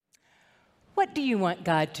What do you want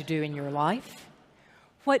God to do in your life?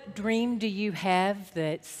 What dream do you have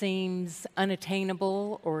that seems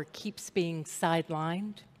unattainable or keeps being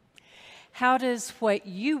sidelined? How does what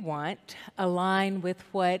you want align with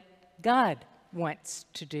what God wants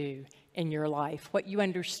to do in your life, what you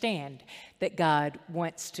understand that God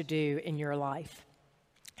wants to do in your life?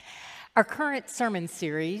 Our current sermon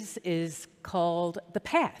series is called The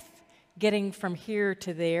Path, Getting from Here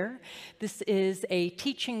to There. This is a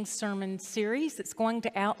teaching sermon series that's going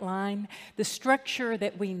to outline the structure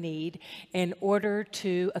that we need in order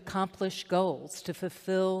to accomplish goals, to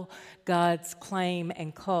fulfill God's claim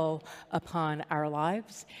and call upon our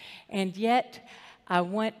lives. And yet, I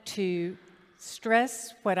want to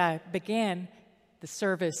stress what I began the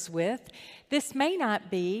service with. This may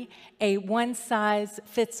not be a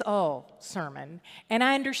one-size-fits-all sermon, and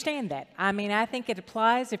I understand that. I mean, I think it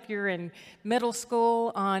applies if you're in middle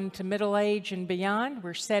school on to middle age and beyond.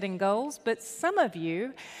 We're setting goals, but some of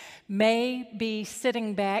you may be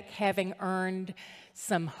sitting back having earned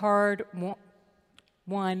some hard-won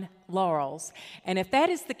laurels, and if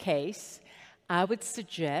that is the case, I would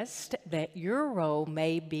suggest that your role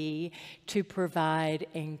may be to provide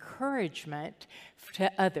encouragement to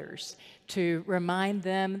others, to remind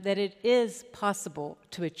them that it is possible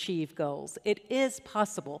to achieve goals. It is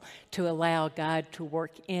possible to allow God to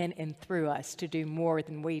work in and through us to do more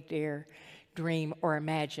than we dare dream or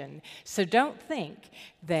imagine. So don't think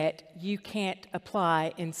that you can't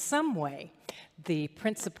apply in some way the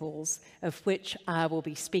principles of which I will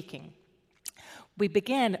be speaking. We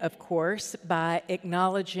begin, of course, by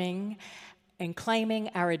acknowledging and claiming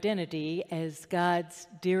our identity as God's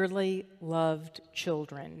dearly loved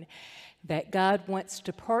children, that God wants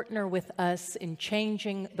to partner with us in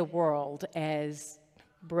changing the world, as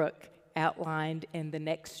Brooke outlined in the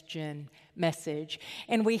Next Gen message.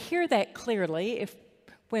 And we hear that clearly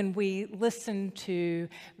when we listen to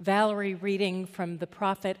Valerie reading from the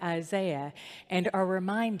prophet Isaiah and are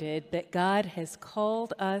reminded that God has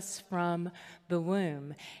called us from the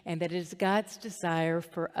womb and that it is God's desire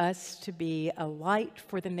for us to be a light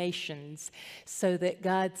for the nations so that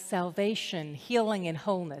God's salvation, healing, and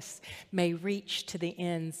wholeness may reach to the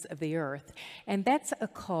ends of the earth. And that's a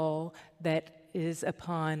call that is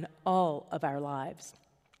upon all of our lives.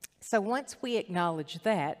 So once we acknowledge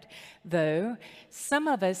that, though, some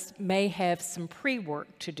of us may have some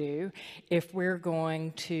pre-work to do if we're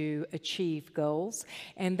going to achieve goals,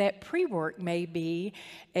 and that pre-work may be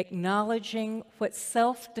acknowledging what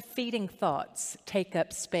self-defeating thoughts take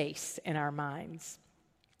up space in our minds.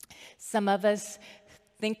 Some of us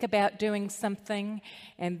think about doing something,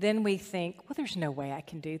 and then we think, well, there's no way I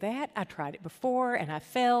can do that. I tried it before, and I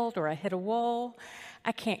failed, or I hit a wall.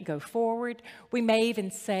 I can't go forward. We may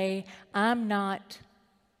even say, I'm not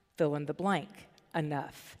fill in the blank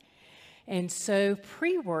enough. And so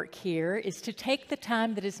pre-work here is to take the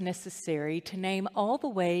time that is necessary to name all the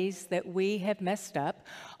ways that we have messed up,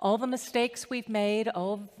 all the mistakes we've made,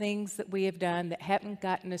 all the things that we have done that haven't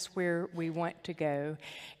gotten us where we want to go,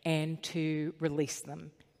 and to release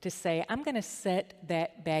them, to say, I'm going to set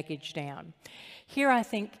that baggage down. Here, I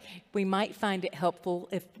think we might find it helpful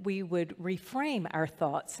if we would reframe our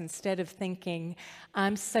thoughts. Instead of thinking,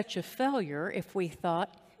 I'm such a failure, if we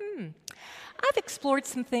thought, I've explored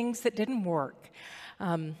some things that didn't work.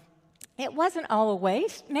 It wasn't all a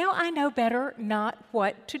waste. Now I know better not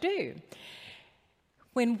what to do.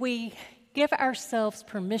 When we give ourselves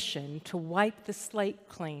permission to wipe the slate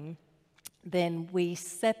clean, then we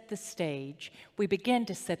set the stage, we begin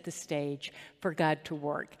to set the stage for God to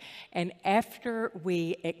work. And after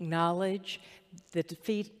we acknowledge the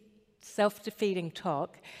self-defeating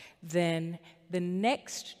talk, then the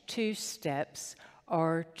next two steps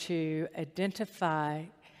are to identify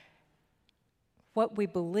what we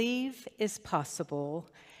believe is possible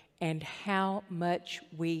and how much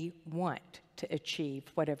we want to achieve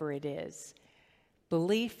whatever it is.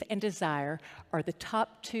 Belief and desire are the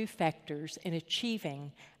top two factors in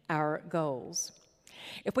achieving our goals.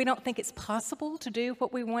 If we don't think it's possible to do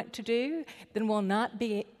what we want to do, then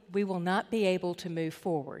we will not be able to move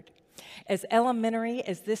forward. As elementary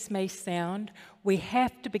as this may sound, we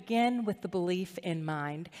have to begin with the belief in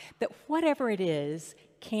mind that whatever it is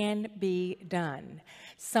can be done.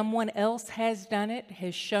 Someone else has done it,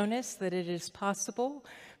 has shown us that it is possible.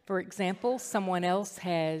 For example, someone else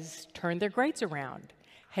has turned their grades around,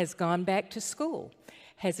 has gone back to school,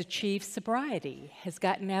 has achieved sobriety, has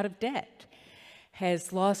gotten out of debt,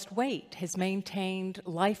 has lost weight, has maintained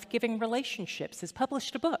life-giving relationships, has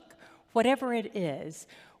published a book. Whatever it is,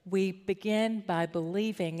 We begin by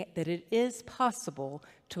believing that it is possible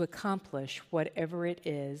to accomplish whatever it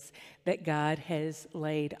is that God has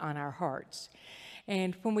laid on our hearts.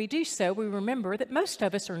 And when we do so, we remember that most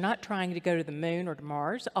of us are not trying to go to the moon or to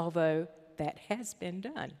Mars, although that has been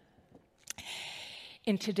done.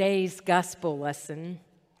 In today's gospel lesson,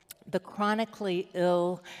 the chronically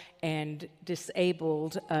ill and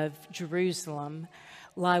disabled of Jerusalem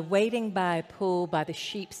lie waiting by a pool by the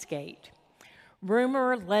Sheep's Gate.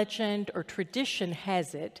 Rumor, legend, or tradition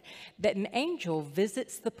has it that an angel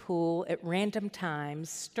visits the pool at random times,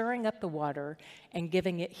 stirring up the water and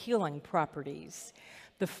giving it healing properties.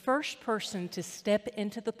 The first person to step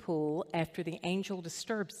into the pool after the angel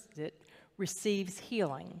disturbs it receives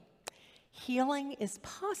healing. Healing is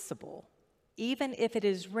possible, even if it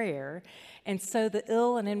is rare, and so the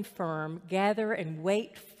ill and infirm gather and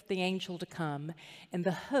wait for the angel to come in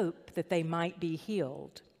the hope that they might be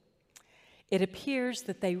healed. It appears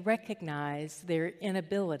that they recognize their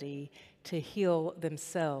inability to heal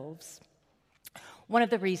themselves. One of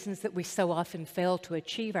the reasons that we so often fail to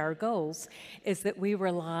achieve our goals is that we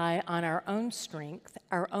rely on our own strength,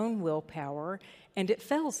 our own willpower, and it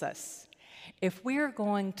fails us. If we are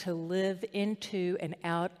going to live into and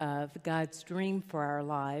out of God's dream for our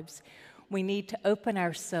lives, we need to open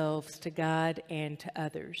ourselves to God and to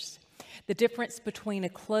others. The difference between a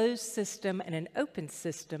closed system and an open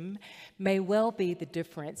system may well be the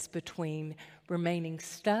difference between remaining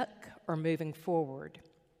stuck or moving forward.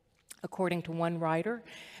 According to one writer,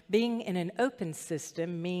 being in an open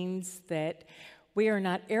system means that we are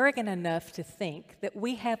not arrogant enough to think that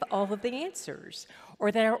we have all of the answers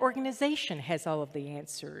or that our organization has all of the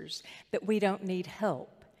answers, that we don't need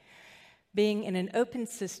help. Being in an open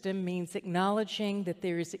system means acknowledging that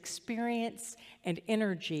there is experience and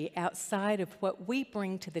energy outside of what we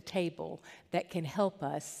bring to the table that can help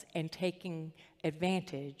us, and taking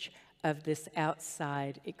advantage of this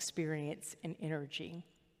outside experience and energy.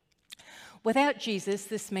 Without Jesus,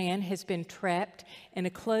 this man has been trapped in a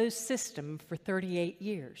closed system for 38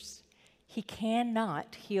 years. He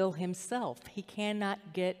cannot heal himself. He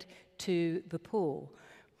cannot get to the pool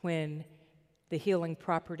when the healing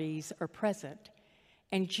properties are present.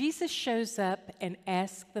 And Jesus shows up and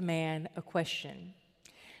asks the man a question.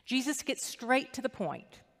 Jesus gets straight to the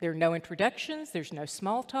point. There are no introductions, there's no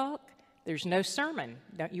small talk, there's no sermon.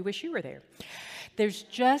 Don't you wish you were there? There's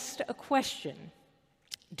just a question.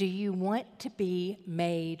 Do you want to be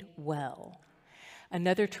made well?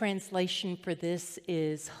 Another translation for this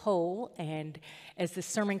is whole, and as the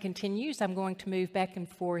sermon continues, I'm going to move back and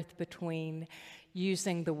forth between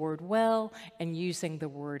using the word well and using the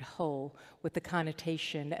word whole, with the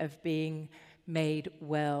connotation of being made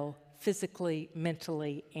well physically,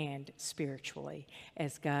 mentally, and spiritually,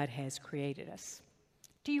 as God has created us.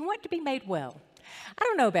 Do you want to be made well? I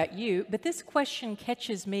don't know about you, but this question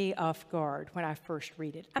catches me off guard when I first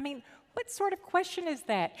read it. I mean, what sort of question is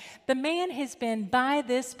that? The man has been by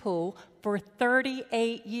this pool for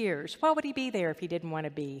 38 years. Why would he be there if he didn't want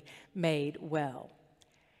to be made well?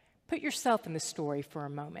 Put yourself in the story for a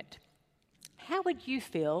moment. How would you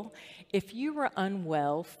feel if you were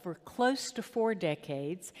unwell for close to 4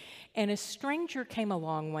 decades and a stranger came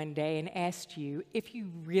along one day and asked you if you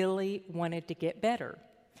really wanted to get better?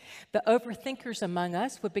 The overthinkers among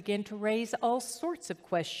us would begin to raise all sorts of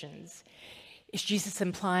questions. Is Jesus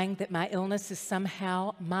implying that my illness is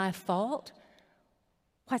somehow my fault?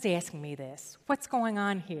 Why is he asking me this? What's going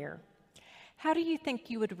on here? How do you think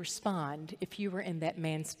you would respond if you were in that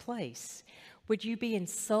man's place? Would you be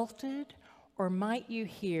insulted, or might you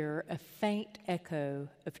hear a faint echo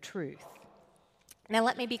of truth? Now,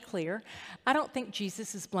 let me be clear. I don't think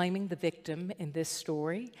Jesus is blaming the victim in this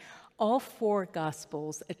story. All 4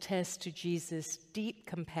 Gospels attest to Jesus' deep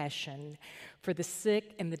compassion for the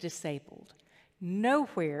sick and the disabled.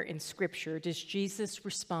 Nowhere in Scripture does Jesus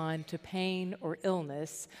respond to pain or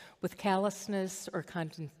illness with callousness or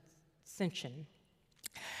condescension.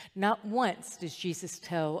 Not once does Jesus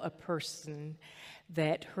tell a person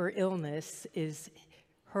that her illness is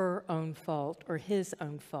her own fault or his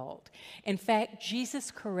own fault. In fact,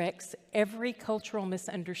 Jesus corrects every cultural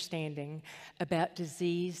misunderstanding about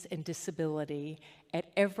disease and disability at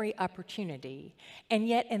every opportunity. And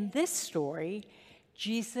yet in this story,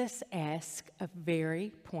 Jesus asks a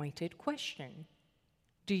very pointed question.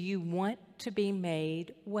 Do you want to be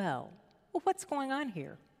made well? Well, what's going on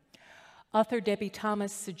here? Author Debbie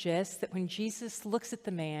Thomas suggests that when Jesus looks at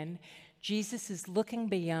the man, Jesus is looking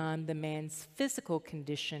beyond the man's physical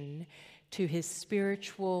condition to his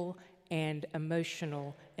spiritual and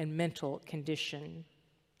emotional and mental condition.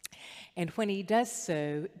 And when he does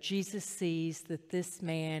so, Jesus sees that this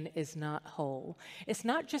man is not whole. It's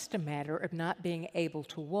not just a matter of not being able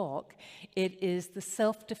to walk, it is the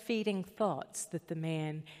self-defeating thoughts that the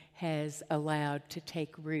man has allowed to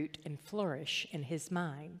take root and flourish in his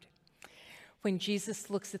mind. When Jesus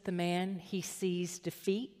looks at the man, he sees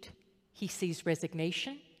defeat, he sees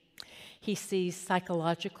resignation, he sees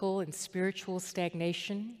psychological and spiritual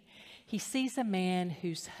stagnation. He sees a man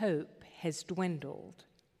whose hope has dwindled,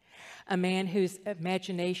 a man whose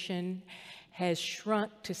imagination has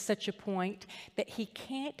shrunk to such a point that he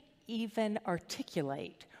can't even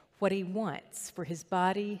articulate what he wants for his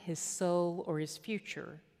body, his soul, or his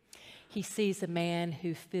future. He sees a man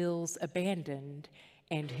who feels abandoned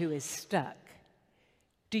and who is stuck.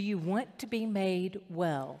 Do you want to be made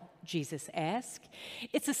well? Jesus asked.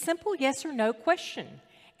 It's a simple yes or no question,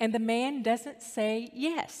 and the man doesn't say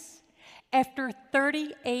yes. After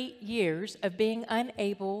 38 years of being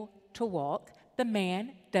unable to walk, the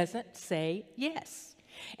man doesn't say yes.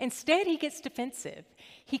 Instead, he gets defensive.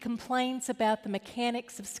 He complains about the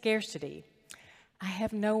mechanics of scarcity. I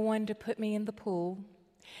have no one to put me in the pool.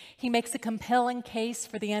 He makes a compelling case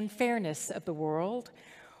for the unfairness of the world.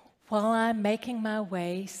 While I'm making my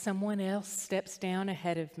way, someone else steps down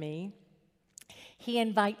ahead of me. He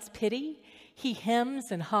invites pity. He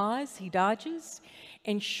hems and haws. He dodges.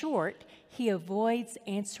 In short, he avoids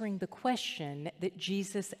answering the question that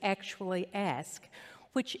Jesus actually asked,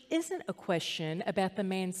 which isn't a question about the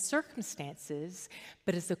man's circumstances,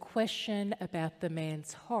 but is a question about the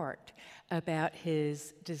man's heart, about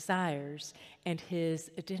his desires and his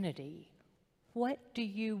identity. What do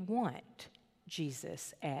you want?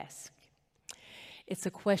 Jesus asked. It's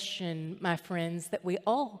a question, my friends, that we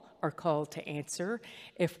all are called to answer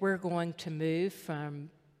if we're going to move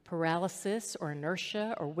from paralysis or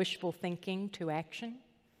inertia or wishful thinking to action.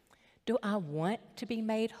 Do I want to be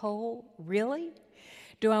made whole? Really?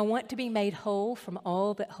 Do I want to be made whole from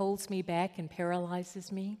all that holds me back and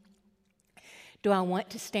paralyzes me? Do I want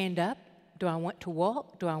to stand up? Do I want to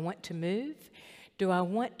walk? Do I want to move? Do I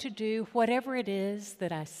want to do whatever it is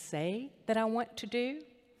that I say that I want to do?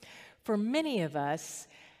 For many of us,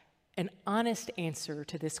 an honest answer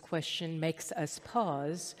to this question makes us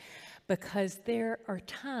pause, because there are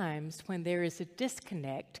times when there is a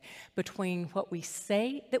disconnect between what we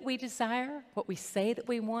say that we desire, what we say that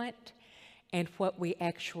we want, and what we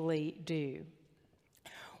actually do.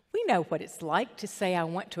 We know what it's like to say, I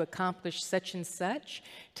want to accomplish such and such,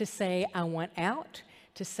 to say, I want out,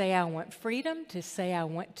 to say, I want freedom, to say, I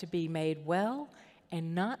want to be made well,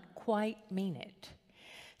 and not quite mean it.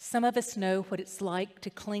 Some of us know what it's like to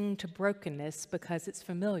cling to brokenness because it's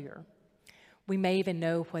familiar. We may even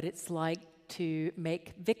know what it's like to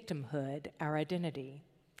make victimhood our identity.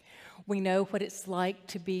 We know what it's like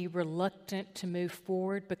to be reluctant to move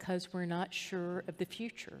forward because we're not sure of the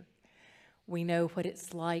future. We know what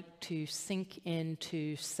it's like to sink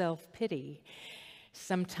into self-pity.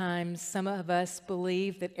 Sometimes some of us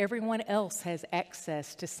believe that everyone else has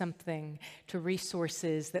access to something, to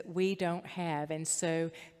resources that we don't have, and so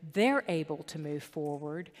they're able to move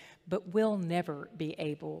forward, but we'll never be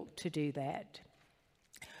able to do that.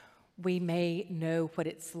 We may know what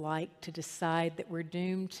it's like to decide that we're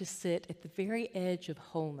doomed to sit at the very edge of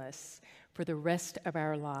wholeness for the rest of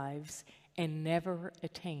our lives and never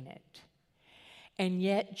attain it. And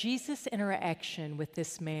yet, Jesus' interaction with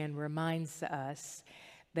this man reminds us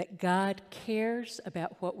that God cares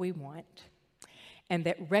about what we want, and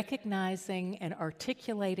that recognizing and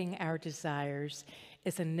articulating our desires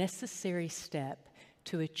is a necessary step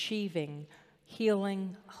to achieving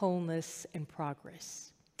healing, wholeness, and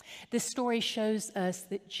progress. This story shows us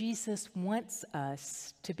that Jesus wants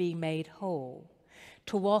us to be made whole,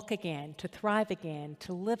 to walk again, to thrive again,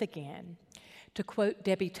 to live again. To quote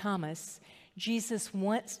Debbie Thomas, Jesus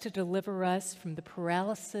wants to deliver us from the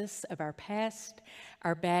paralysis of our past,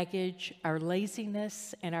 our baggage, our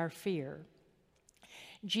laziness, and our fear.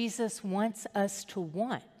 Jesus wants us to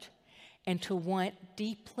want, and to want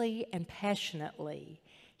deeply and passionately.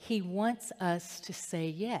 He wants us to say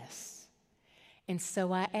yes. And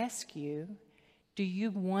so I ask you, do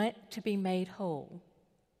you want to be made whole?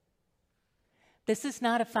 This is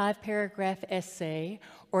not a 5-paragraph essay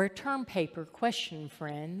or a term paper question,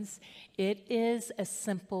 friends. It is a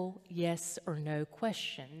simple yes or no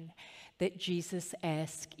question that Jesus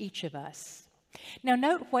asks each of us. Now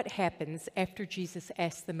note what happens after Jesus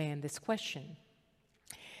asks the man this question.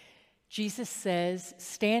 Jesus says,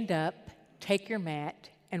 stand up, take your mat,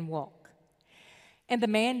 and walk. And the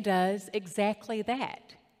man does exactly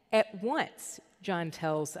that. At once, John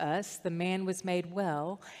tells us, the man was made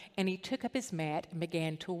well, and he took up his mat and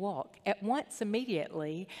began to walk. At once,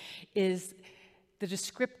 immediately, is the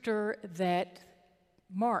descriptor that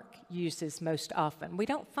Mark uses most often. We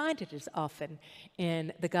don't find it as often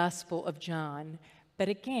in the Gospel of John. But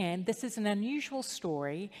again, this is an unusual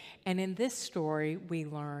story, and in this story, we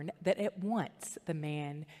learn that at once the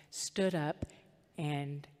man stood up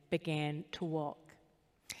and began to walk.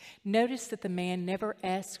 Notice that the man never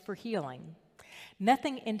asked for healing.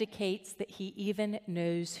 Nothing indicates that he even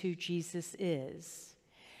knows who Jesus is.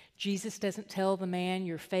 Jesus doesn't tell the man,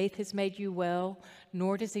 your faith has made you well,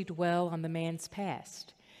 nor does he dwell on the man's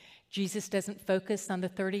past. Jesus doesn't focus on the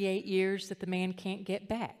 38 years that the man can't get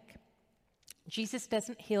back. Jesus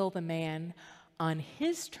doesn't heal the man on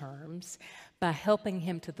his terms by helping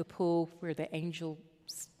him to the pool when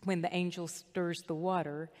the angel stirs the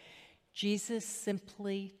water. Jesus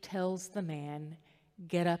simply tells the man,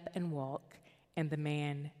 get up and walk, and the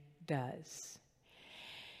man does.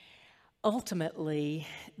 Ultimately,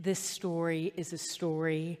 this story is a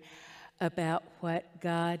story about what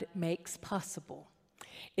God makes possible.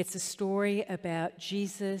 It's a story about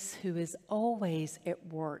Jesus who is always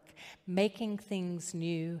at work, making things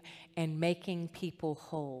new and making people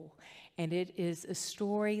whole. And it is a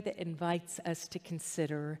story that invites us to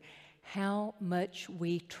consider how much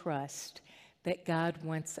we trust that God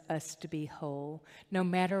wants us to be whole, no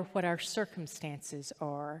matter what our circumstances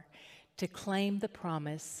are, to claim the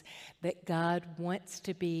promise that God wants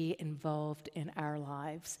to be involved in our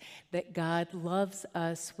lives, that God loves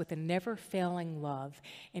us with a never-failing love,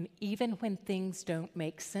 and even when things don't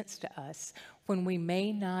make sense to us, when we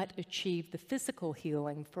may not achieve the physical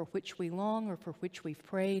healing for which we long or for which we've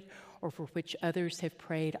prayed or for which others have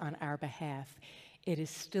prayed on our behalf, it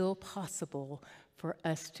is still possible for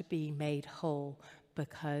us to be made whole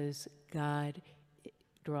because God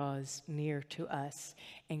draws near to us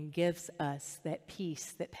and gives us that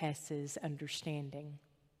peace that passes understanding.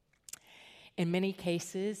 In many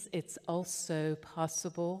cases, it's also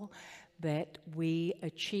possible that we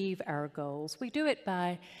achieve our goals. We do it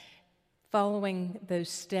by following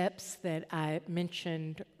those steps that I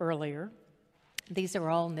mentioned earlier. These are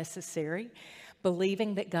all necessary.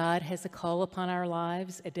 Believing that God has a call upon our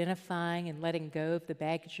lives, identifying and letting go of the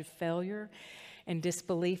baggage of failure and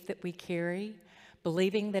disbelief that we carry,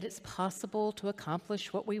 believing that it's possible to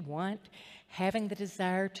accomplish what we want, having the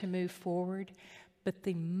desire to move forward. But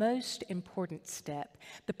the most important step,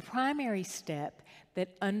 the primary step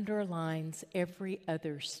that underlines every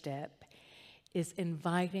other step, is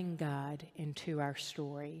inviting God into our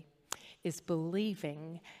story, is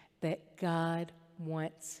believing that God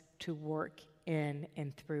wants to work in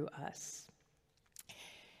and through us.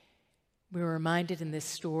 We're reminded in this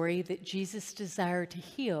story that Jesus' desire to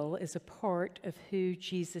heal is a part of who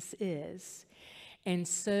Jesus is. And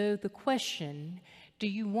so the question, do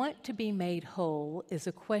you want to be made whole, is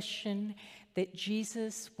a question that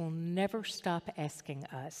Jesus will never stop asking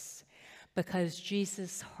us, because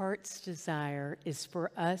Jesus' heart's desire is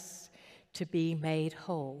for us to be made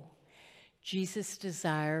whole. Jesus'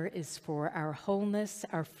 desire is for our wholeness,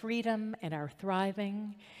 our freedom, and our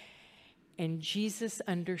thriving. And Jesus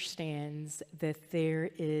understands that there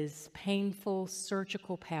is painful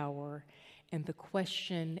surgical power in the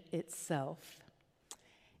question itself.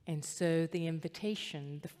 And so the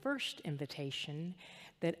invitation, the first invitation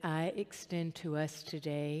that I extend to us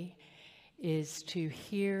today is to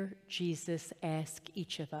hear Jesus ask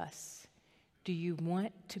each of us, do you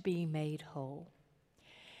want to be made whole?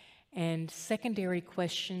 And secondary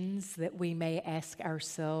questions that we may ask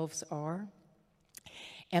ourselves are,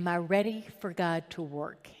 am I ready for God to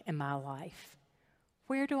work in my life?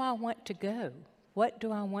 Where do I want to go? What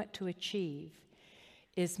do I want to achieve?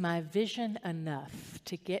 Is my vision enough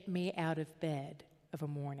to get me out of bed of a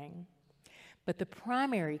morning? But the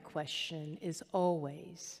primary question is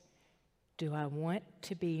always, do I want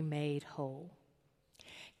to be made whole?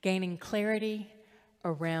 Gaining clarity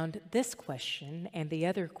around this question and the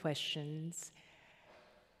other questions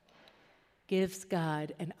gives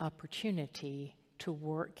God an opportunity to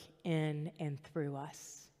work in and through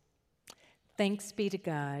us. Thanks be to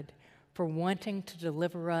God for wanting to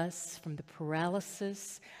deliver us from the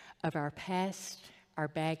paralysis of our past, our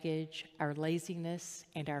baggage, our laziness,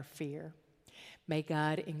 and our fear. May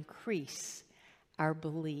God increase our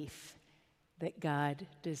belief that God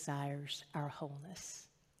desires our wholeness.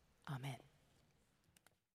 Amen.